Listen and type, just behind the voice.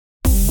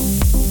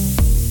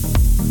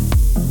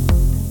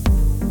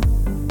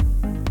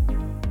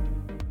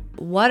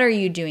what are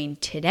you doing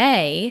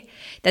today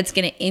that's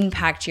going to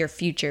impact your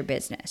future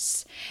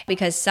business?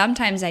 Because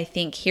sometimes I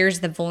think here's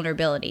the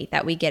vulnerability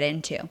that we get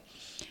into.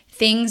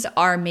 Things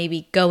are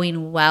maybe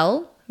going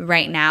well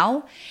right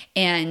now,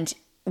 and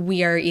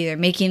we are either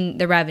making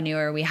the revenue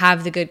or we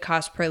have the good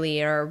cost per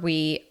lead or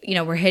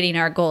we're hitting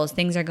our goals.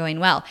 Things are going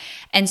well.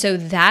 And so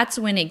that's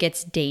when it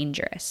gets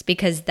dangerous,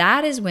 because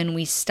that is when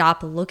we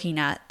stop looking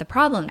at the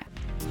problem.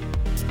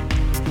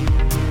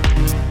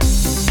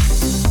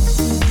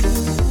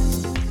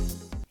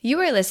 You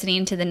are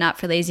listening to the Not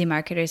for Lazy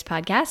Marketers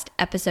podcast,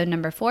 episode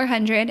number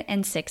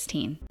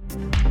 416.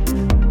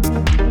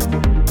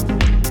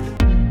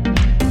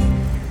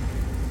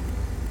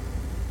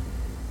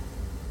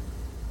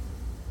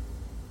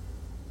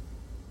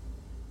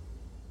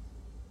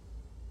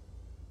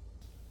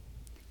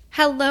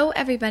 Hello,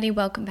 everybody.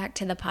 Welcome back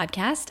to the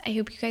podcast. I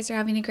hope you guys are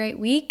having a great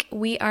week.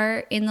 We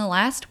are in the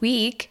last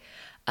week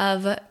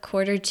of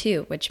quarter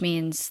two, which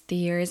means the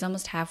year is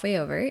almost halfway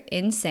over.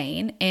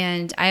 Insane.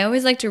 And I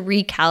always like to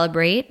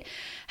recalibrate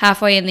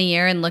halfway in the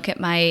year and look at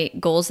my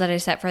goals that I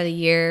set for the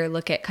year,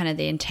 look at kind of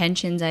the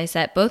intentions I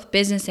set, both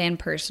business and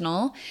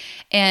personal.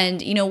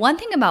 And, one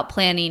thing about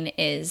planning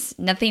is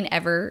nothing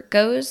ever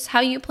goes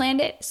how you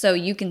planned it. So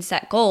you can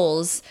set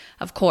goals,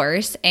 of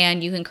course,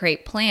 and you can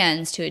create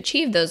plans to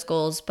achieve those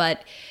goals,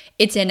 but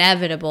it's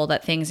inevitable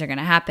that things are going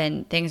to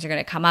happen. Things are going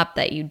to come up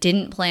that you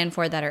didn't plan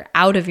for, that are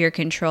out of your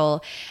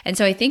control. And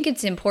so I think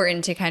it's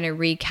important to kind of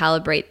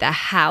recalibrate the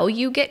how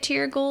you get to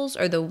your goals,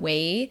 or the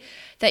way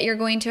that you're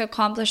going to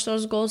accomplish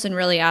those goals, and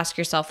really ask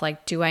yourself,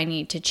 do I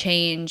need to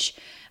change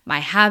my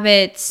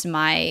habits,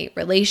 my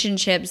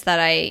relationships that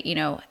I,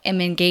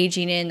 am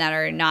engaging in that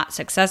are not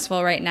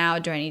successful right now?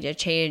 Do I need to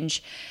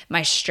change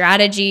my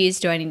strategies?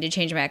 Do I need to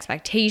change my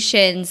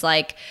expectations?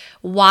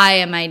 Why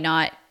am I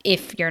not,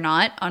 if you're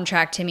not on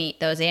track to meet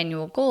those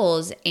annual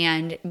goals,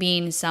 and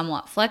being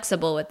somewhat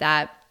flexible with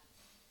that,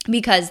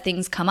 because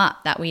things come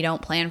up that we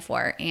don't plan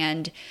for.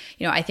 And,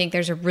 I think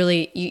there's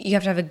you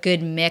have to have a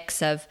good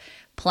mix of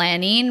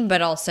planning,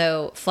 but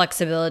also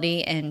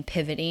flexibility and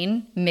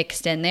pivoting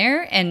mixed in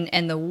there.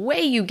 And the way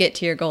you get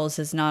to your goals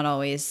is not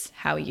always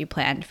how you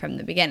planned from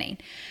the beginning.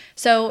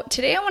 So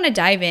today I want to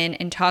dive in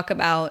and talk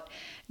about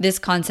this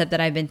concept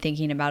that I've been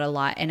thinking about a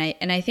lot. And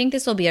I think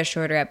this will be a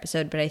shorter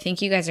episode, but I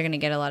think you guys are going to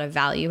get a lot of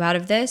value out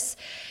of this,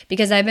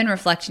 because I've been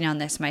reflecting on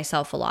this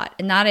myself a lot.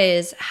 And that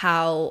is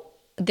how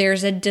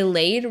there's a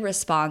delayed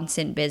response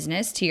in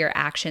business to your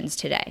actions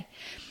today.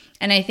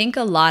 And I think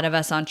a lot of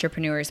us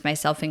entrepreneurs,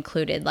 myself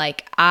included,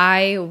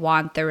 I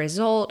want the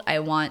result, I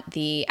want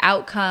the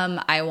outcome,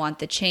 I want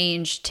the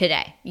change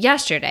today,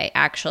 yesterday,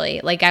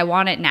 actually. I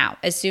want it now.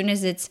 As soon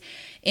as it's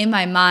in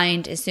my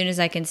mind, as soon as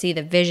I can see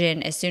the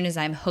vision, as soon as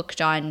I'm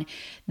hooked on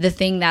the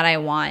thing that I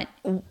want,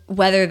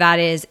 whether that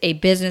is a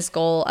business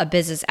goal, a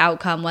business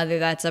outcome, whether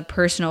that's a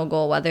personal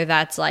goal, whether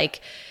that's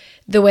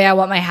the way I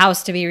want my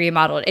house to be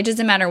remodeled. It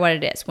doesn't matter what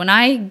it is. When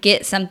I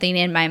get something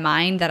in my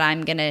mind that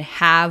I'm going to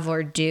have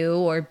or do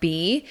or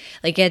be,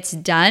 it's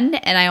done,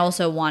 and I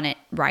also want it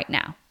right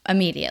now,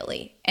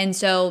 immediately. And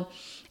so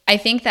I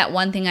think that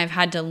one thing I've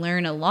had to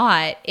learn a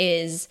lot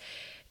is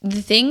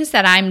the things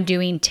that I'm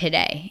doing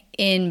today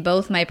in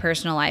both my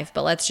personal life,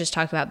 but let's just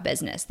talk about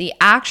business. The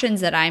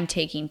actions that I'm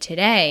taking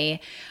today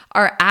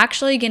are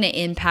actually going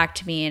to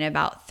impact me in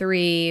about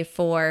 3,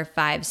 4,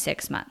 5,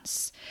 6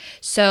 months.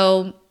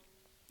 So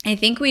I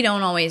think we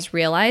don't always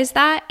realize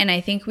that, and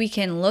I think we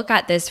can look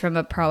at this from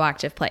a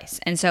proactive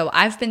place. And so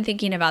I've been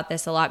thinking about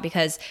this a lot,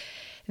 because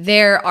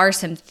there are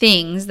some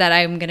things that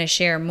I'm going to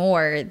share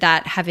more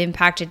that have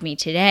impacted me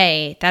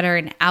today that are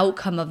an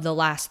outcome of the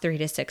last 3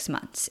 to 6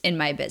 months in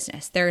my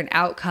business. They're an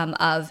outcome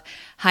of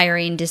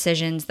hiring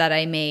decisions that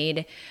I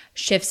made,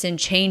 shifts and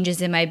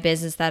changes in my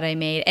business that I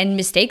made, and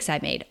mistakes I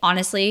made.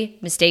 Honestly,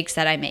 mistakes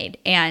that I made.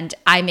 And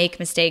I make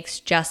mistakes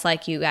just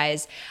like you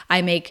guys.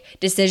 I make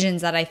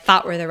decisions that I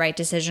thought were the right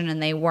decision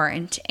and they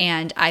weren't.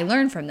 And I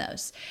learn from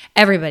those.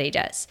 Everybody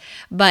does.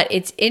 But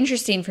it's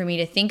interesting for me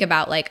to think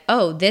about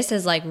this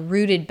is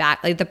rooted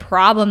back, the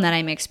problem that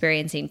I'm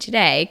experiencing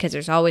today, because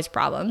there's always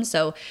problems.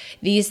 So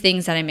these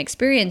things that I'm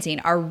experiencing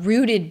are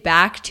rooted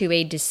back to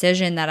a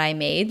decision that I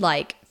made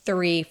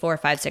 3, 4,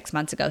 5, 6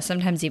 months ago,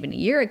 sometimes even a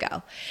year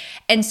ago.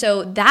 And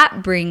so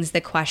that brings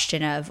the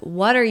question of,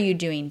 what are you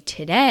doing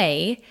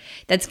today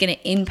that's going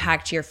to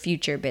impact your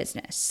future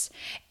business?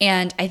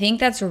 And I think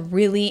that's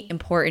really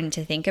important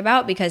to think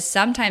about, because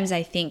sometimes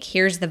I think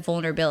here's the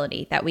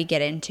vulnerability that we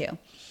get into.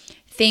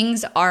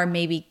 Things are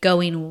maybe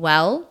going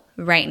well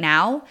right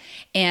now,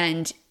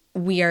 and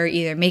we are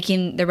either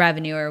making the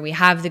revenue or we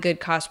have the good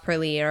cost per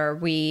lead, or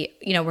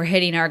we're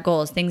hitting our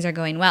goals. Things are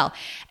going well.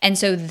 And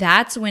so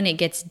that's when it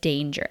gets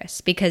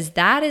dangerous, because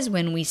that is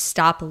when we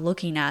stop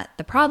looking at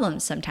the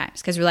problems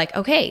sometimes, because we're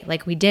okay,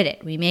 we did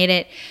it. We made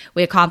it.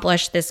 We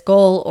accomplished this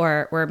goal,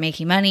 or we're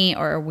making money,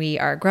 or we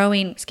are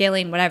growing,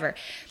 scaling, whatever.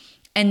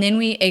 And then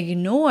we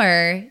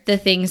ignore the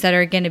things that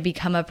are going to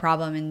become a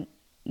problem in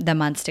the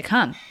months to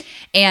come.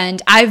 And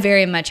I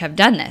very much have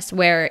done this,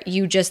 where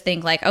you just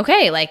think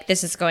okay,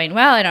 this is going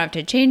well, I don't have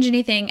to change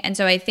anything. And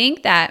so I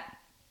think that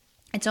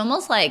it's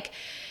almost like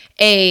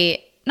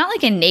not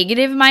like a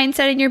negative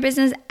mindset in your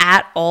business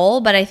at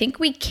all, but I think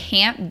we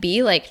can't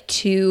be like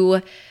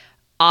too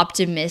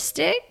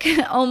optimistic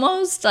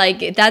almost.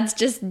 Like that's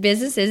just,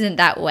 business isn't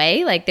that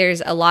way. Like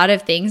there's a lot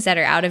of things that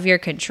are out of your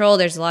control.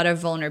 There's a lot of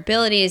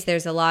vulnerabilities.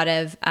 There's a lot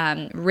of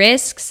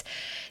risks.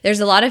 There's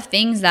a lot of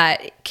things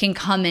that can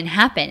come and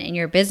happen in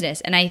your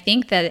business. And I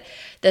think that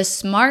the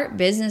smart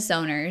business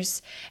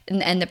owners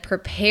and the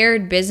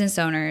prepared business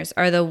owners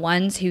are the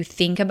ones who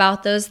think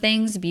about those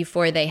things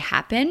before they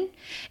happen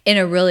in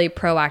a really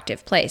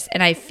proactive place.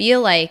 And I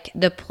feel like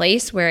the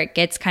place where it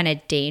gets kind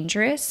of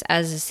dangerous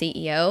as a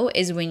CEO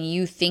is when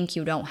you think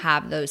you don't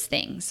have those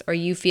things, or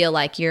you feel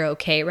like you're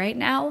okay right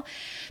now,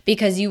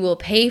 because you will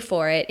pay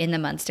for it in the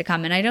months to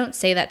come. And I don't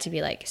say that to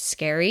be like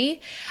scary.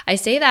 I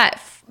say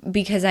that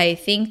because I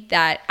think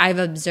that I've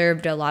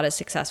observed a lot of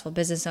successful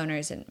business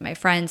owners and my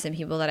friends and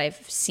people that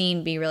I've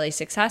seen be really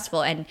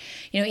successful. And,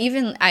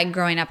 even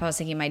growing up, I was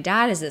thinking my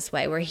dad is this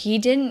way, where he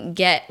didn't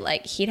get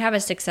he'd have a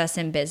success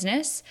in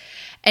business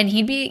and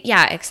he'd be,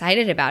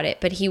 excited about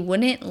it, but he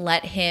wouldn't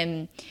let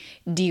him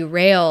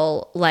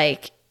derail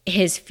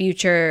his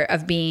future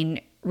of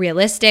being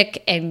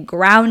realistic and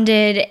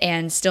grounded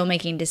and still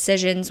making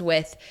decisions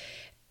with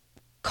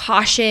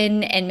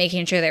caution and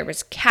making sure there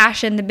was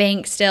cash in the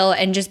bank still,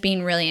 and just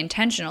being really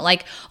intentional,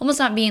 almost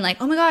not being like,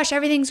 oh my gosh,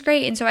 everything's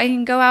great and so I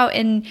can go out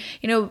and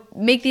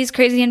make these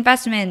crazy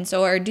investments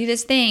or do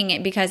this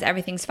thing because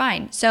everything's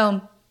fine.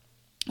 So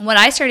what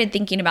I started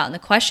thinking about, and the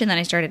question that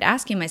I started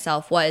asking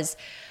myself was,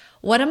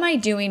 what am I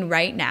doing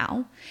right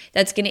now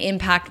that's going to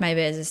impact my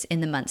business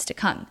in the months to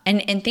come?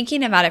 And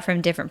thinking about it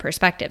from different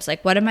perspectives.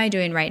 Like, what am I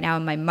doing right now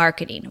in my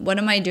marketing? What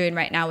am I doing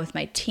right now with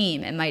my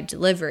team and my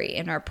delivery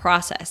and our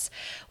process?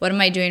 What am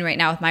I doing right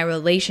now with my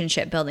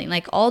relationship building?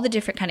 All the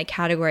different kind of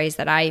categories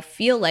that I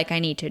feel like I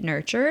need to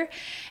nurture.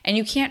 And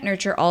you can't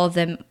nurture all of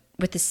them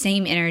with the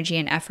same energy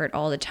and effort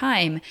all the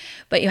time.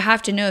 But you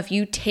have to know, if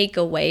you take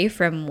away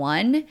from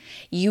one,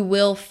 you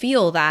will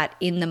feel that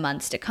in the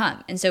months to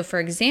come. And so, for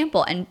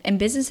example, and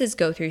businesses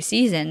go through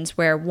seasons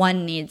where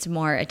one needs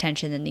more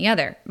attention than the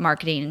other,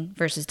 marketing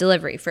versus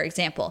delivery, for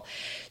example.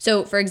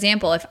 So, for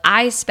example, if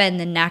I spend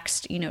the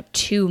next,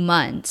 2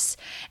 months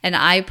and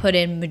I put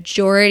in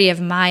majority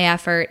of my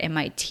effort and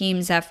my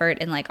team's effort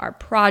and our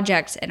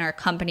projects and our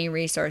company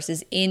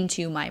resources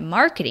into my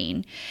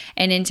marketing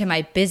and into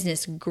my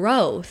business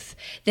growth,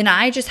 then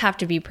I just have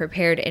to be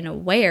prepared and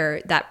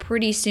aware that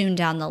pretty soon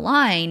down the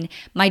line,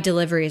 my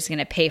delivery is going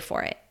to pay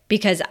for it,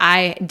 because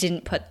I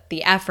didn't put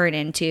the effort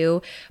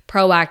into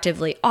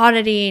proactively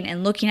auditing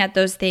and looking at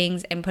those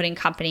things and putting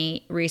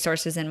company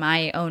resources and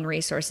my own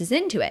resources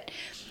into it.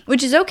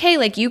 Which is okay,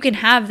 you can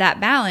have that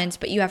balance,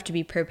 but you have to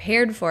be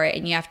prepared for it,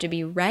 and you have to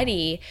be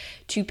ready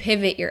to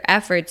pivot your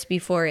efforts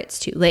before it's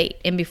too late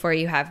and before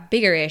you have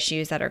bigger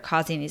issues that are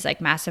causing these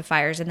massive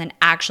fires and then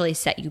actually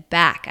set you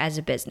back as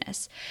a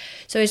business.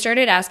 So I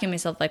started asking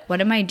myself,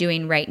 what am I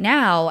doing right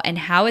now, and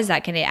how is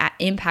that going to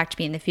impact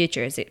me in the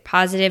future? Is it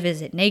positive?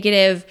 Is it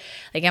negative?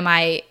 Am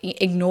I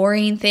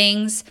ignoring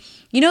things?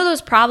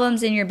 Those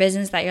problems in your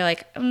business that you're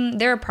like,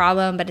 they're a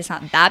problem, but it's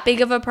not that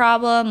big of a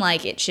problem.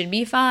 It should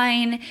be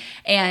fine.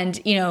 And,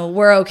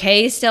 we're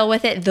okay still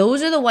with it.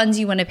 Those are the ones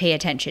you want to pay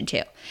attention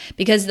to,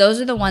 because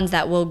those are the ones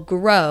that will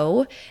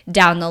grow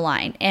down the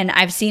line. And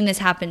I've seen this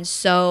happen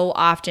so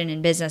often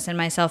in business, and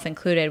myself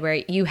included,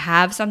 where you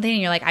have something and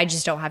you're like, I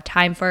just don't have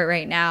time for it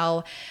right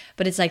now.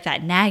 But it's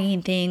that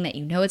nagging thing that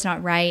it's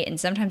not right. And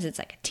sometimes it's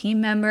a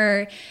team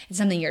member. It's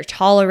something you're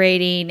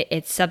tolerating.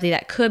 It's something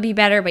that could be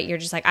better, but you're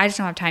just I just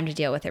don't have time to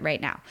deal with it right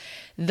now.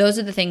 Those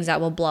are the things that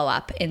will blow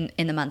up in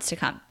the months to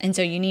come. And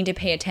so you need to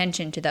pay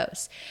attention to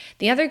those.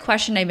 The other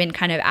question I've been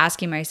kind of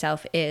asking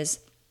myself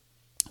is,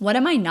 what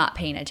am I not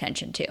paying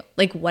attention to?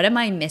 What am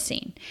I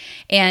missing?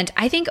 And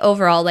I think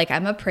overall,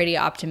 I'm a pretty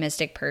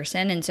optimistic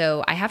person. And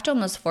so I have to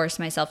almost force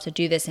myself to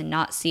do this and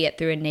not see it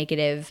through a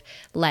negative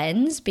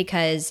lens,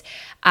 because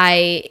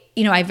I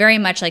very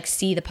much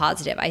see the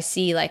positive. I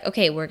see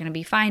okay, we're going to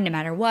be fine no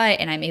matter what.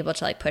 And I'm able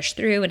to push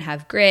through and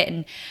have grit.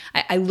 And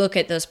I look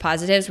at those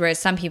positives, whereas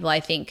some people, I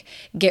think,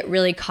 get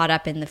really caught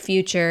up in the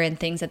future and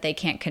things that they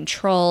can't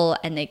control,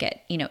 and they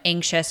get,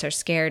 anxious or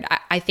scared.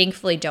 I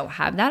thankfully don't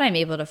have that. I'm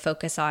able to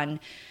focus on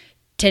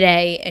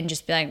today and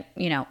just be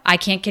I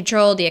can't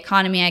control the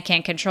economy. I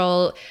can't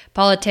control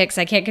politics.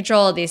 I can't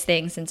control all these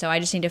things. And so I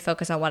just need to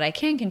focus on what I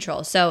can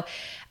control. So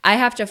I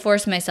have to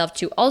force myself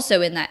to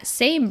also, in that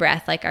same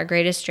breath, our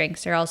greatest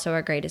strengths are also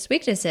our greatest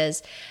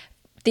weaknesses,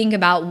 think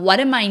about, what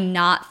am I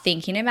not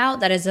thinking about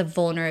that is a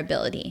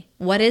vulnerability?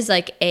 What is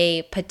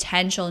a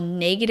potential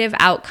negative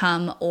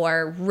outcome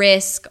or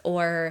risk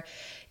or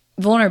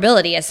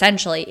vulnerability,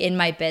 essentially, in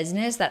my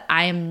business that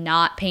I am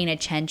not paying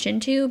attention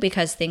to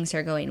because things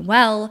are going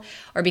well,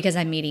 or because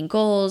I'm meeting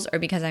goals, or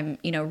because I'm,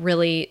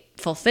 really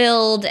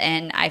fulfilled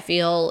and I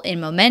feel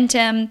in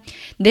momentum.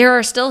 There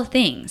are still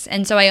things.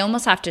 And so I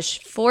almost have to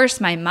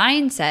force my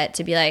mindset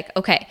to be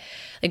okay,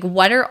 Like,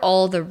 what are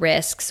all the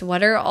risks?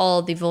 What are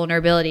all the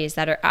vulnerabilities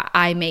that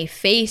I may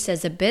face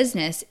as a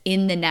business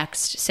in the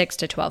next 6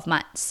 to 12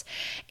 months?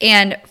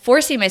 And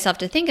forcing myself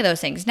to think of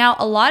those things. Now,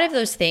 a lot of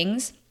those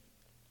things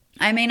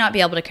I may not be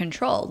able to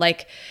control.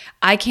 Like,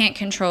 I can't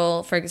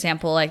control, for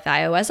example, like the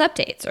iOS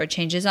updates or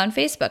changes on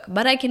Facebook,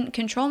 but I can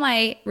control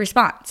my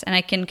response and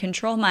I can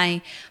control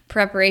my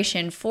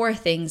preparation for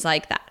things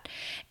like that.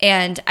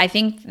 And I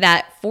think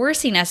that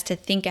forcing us to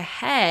think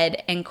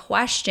ahead and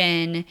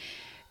question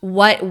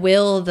what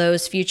will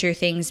those future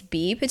things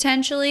be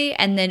potentially,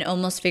 and then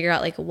almost figure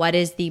out like what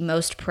is the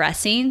most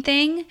pressing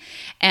thing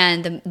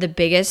and the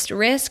biggest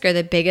risk or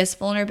the biggest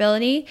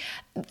vulnerability.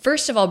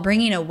 First of all,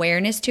 bringing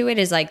awareness to it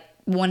is like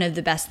one of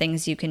the best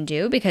things you can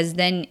do, because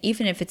then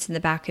even if it's in the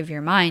back of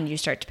your mind, you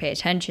start to pay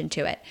attention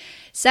to it.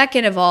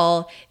 Second of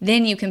all,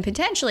 then you can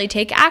potentially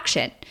take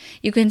action.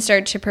 You can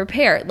start to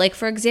prepare. Like,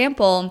 for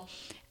example,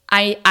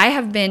 I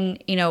have been,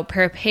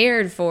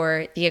 prepared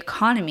for the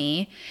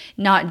economy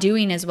not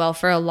doing as well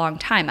for a long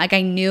time. Like,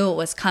 I knew it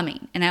was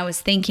coming and I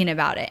was thinking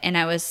about it and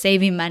I was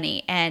saving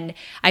money, and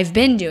I've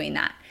been doing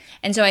that.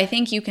 And so I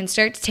think you can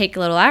start to take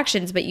little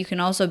actions, but you can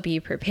also be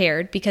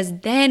prepared, because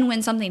then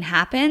when something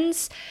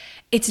happens,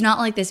 it's not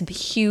like this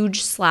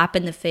huge slap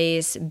in the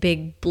face,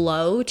 big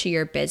blow to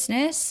your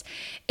business.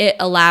 It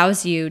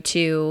allows you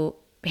to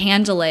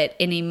handle it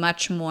in a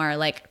much more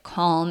like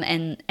calm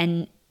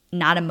and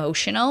not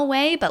emotional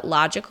way, but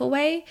logical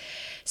way.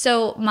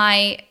 So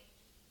my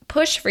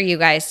push for you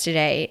guys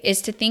today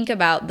is to think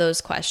about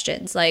those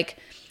questions. Like,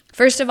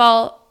 first of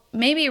all,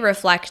 maybe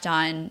reflect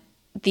on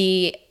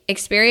the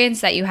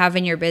experience that you have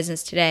in your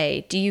business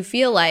today. Do you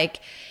feel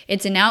like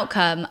it's an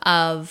outcome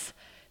of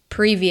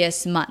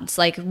previous months?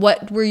 Like,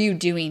 what were you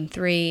doing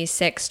 3,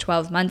 6,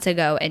 12 months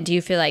ago? And do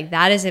you feel like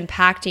that is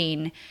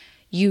impacting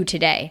you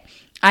today?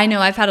 I know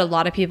I've had a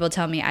lot of people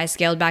tell me I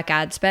scaled back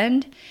ad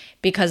spend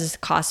because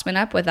costs went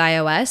up with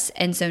iOS.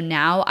 And so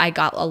now I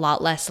got a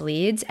lot less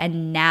leads,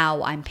 and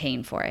now I'm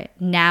paying for it.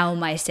 Now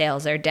my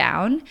sales are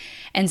down.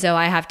 And so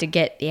I have to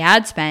get the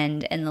ad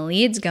spend and the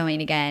leads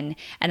going again.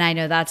 And I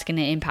know that's going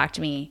to impact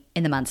me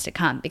in the months to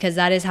come, because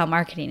that is how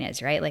marketing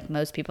is, right? Like,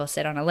 most people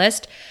sit on a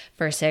list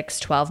for 6,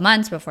 12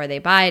 months before they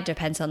buy. It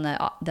depends on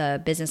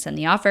the business and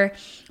the offer.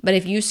 But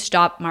if you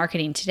stop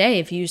marketing today,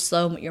 if you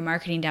slow your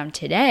marketing down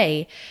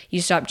today,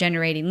 you stop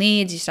generating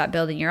leads, you stop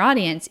building your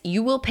audience,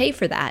 you will pay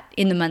for that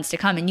in the months to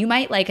come. And you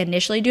might like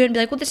initially do it and be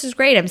like, well, this is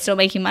great, I'm still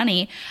making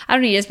money, I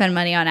don't need to spend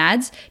money on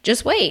ads.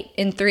 Just wait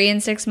in 3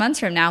 and 6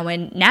 months from now,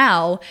 when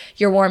now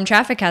your warm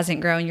traffic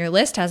hasn't grown, your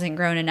list hasn't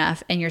grown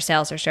enough, and your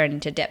sales are starting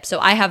to dip. So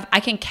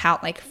I can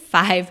count like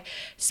 5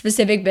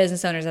 specific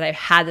business owners that I've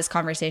had this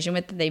conversation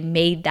with that they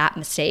made that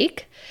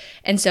mistake.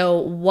 And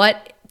so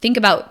think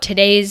about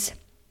today's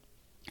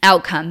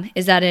outcome.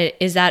 Is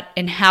that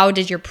and how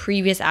did your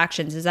previous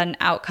actions, is that an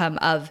outcome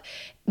of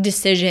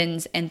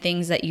decisions and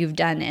things that you've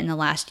done in the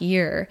last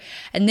year?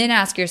 And then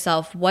ask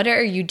yourself, what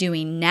are you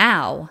doing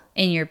now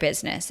in your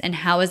business, and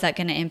how is that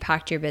going to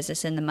impact your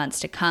business in the months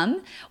to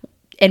come?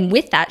 And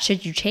with that,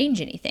 should you change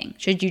anything?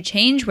 Should you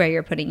change where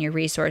you're putting your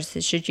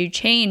resources? Should you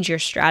change your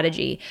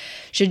strategy?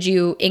 Should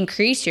you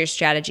increase your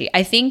strategy?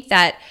 I think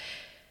that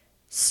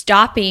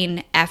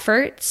stopping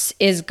efforts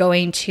is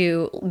going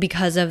to,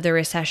 because of the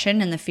recession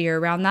and the fear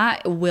around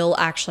that, will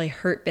actually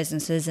hurt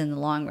businesses in the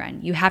long run.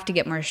 You have to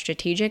get more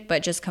strategic,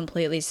 but just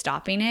completely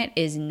stopping it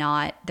is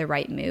not the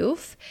right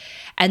move.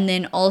 And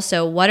then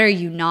also, what are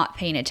you not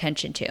paying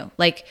attention to?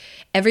 Like,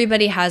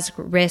 everybody has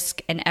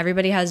risk and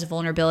everybody has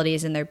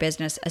vulnerabilities in their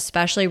business,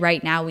 especially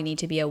right now. We need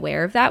to be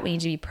aware of that. We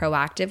need to be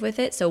proactive with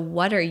it. So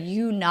what are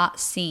you not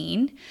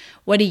seeing?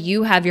 What do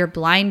you have your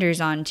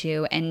blinders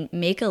onto? And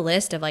make a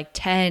list of like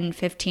 10,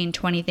 15,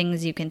 20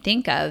 things you can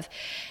think of,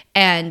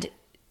 and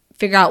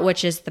figure out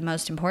which is the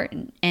most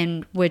important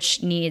and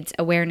which needs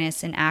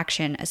awareness and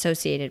action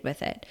associated with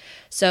it.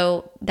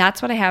 So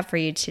that's what I have for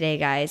you today,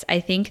 guys. I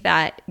think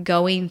that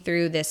going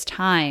through this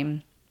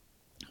time,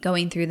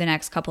 going through the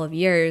next couple of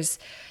years,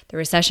 the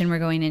recession we're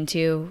going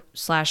into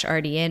 /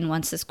 already in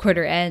once this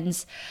quarter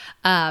ends,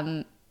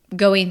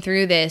 going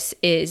through this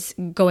is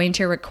going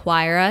to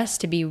require us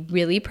to be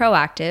really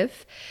proactive,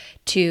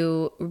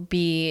 to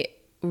be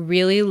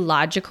really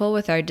logical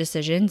with our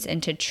decisions,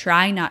 and to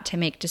try not to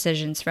make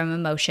decisions from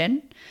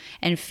emotion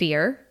and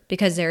fear,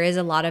 because there is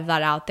a lot of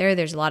that out there.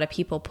 There's a lot of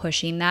people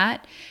pushing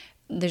that.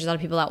 There's a lot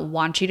of people that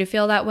want you to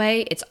feel that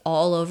way. It's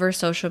all over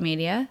social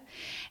media.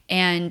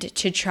 And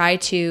to try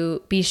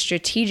to be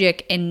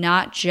strategic and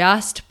not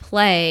just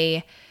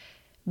play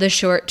the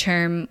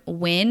short-term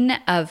win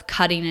of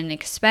cutting an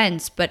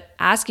expense, but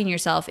asking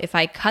yourself, if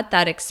I cut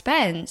that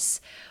expense,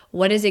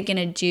 what is it going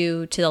to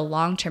do to the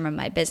long term of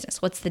my business?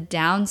 What's the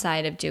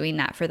downside of doing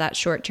that for that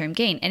short-term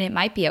gain? And it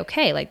might be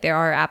okay. Like, there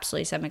are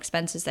absolutely some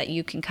expenses that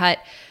you can cut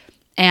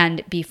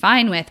and be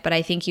fine with, but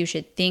I think you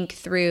should think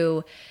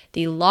through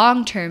the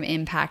long-term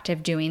impact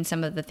of doing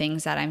some of the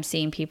things that I'm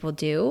seeing people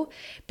do,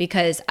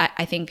 because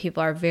I think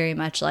people are very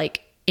much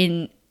like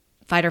in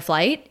fight or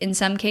flight in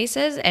some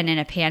cases and in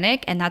a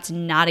panic, and that's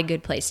not a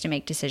good place to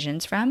make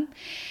decisions from.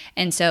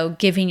 And so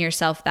giving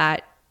yourself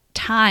that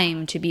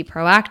time to be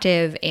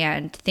proactive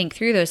and think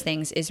through those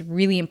things is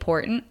really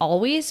important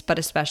always, but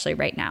especially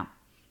right now.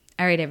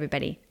 All right,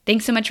 everybody.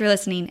 Thanks so much for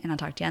listening, and I'll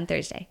talk to you on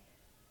Thursday.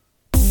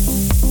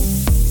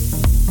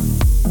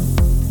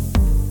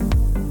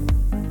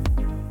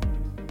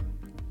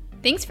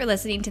 Thanks for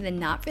listening to the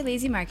Not for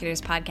Lazy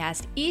Marketers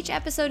podcast. Each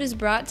episode is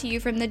brought to you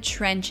from the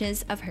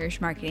trenches of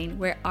Hirsch Marketing,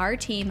 where our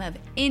team of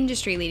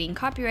industry-leading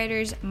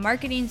copywriters,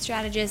 marketing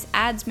strategists,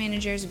 ads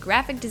managers,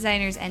 graphic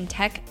designers, and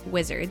tech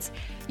wizards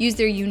use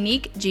their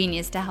unique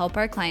genius to help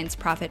our clients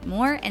profit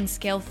more and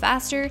scale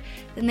faster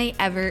than they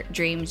ever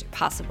dreamed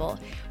possible.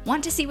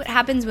 Want to see what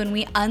happens when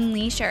we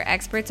unleash our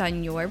experts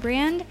on your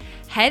brand?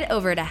 Head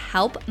over to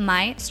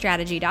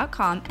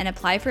helpmystrategy.com and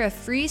apply for a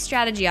free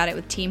strategy audit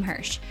with Team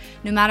Hirsch.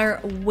 No matter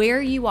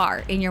where you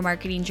are in your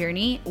marketing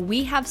journey,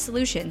 we have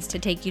solutions to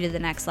take you to the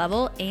next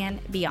level and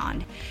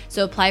beyond.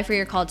 So apply for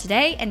your call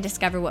today and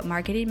discover what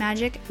marketing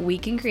magic we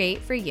can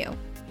create for you.